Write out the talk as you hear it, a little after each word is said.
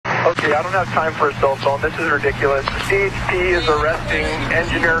Okay, I don't have time for a cell phone. This is ridiculous. CHP is arresting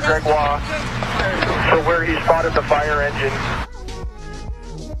Engineer Gregoire for where he spotted the fire engine.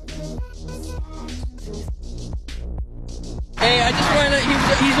 Hey, I just wanted to,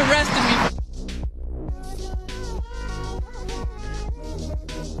 he's arresting me.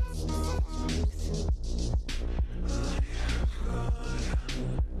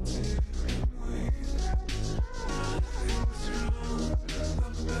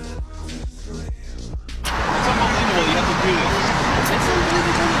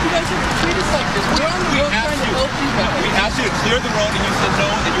 We asked you to clear the road and you said no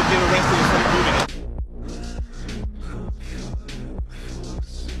and you'll get arrested and start moving it.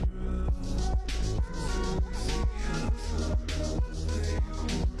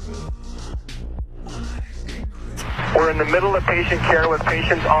 We're in the middle of patient care with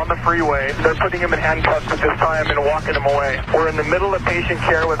patients on the freeway. They're putting him in handcuffs at this time and walking him away. We're in the middle of patient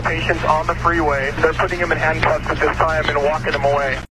care with patients on the freeway. They're putting him in handcuffs at this time and walking him away.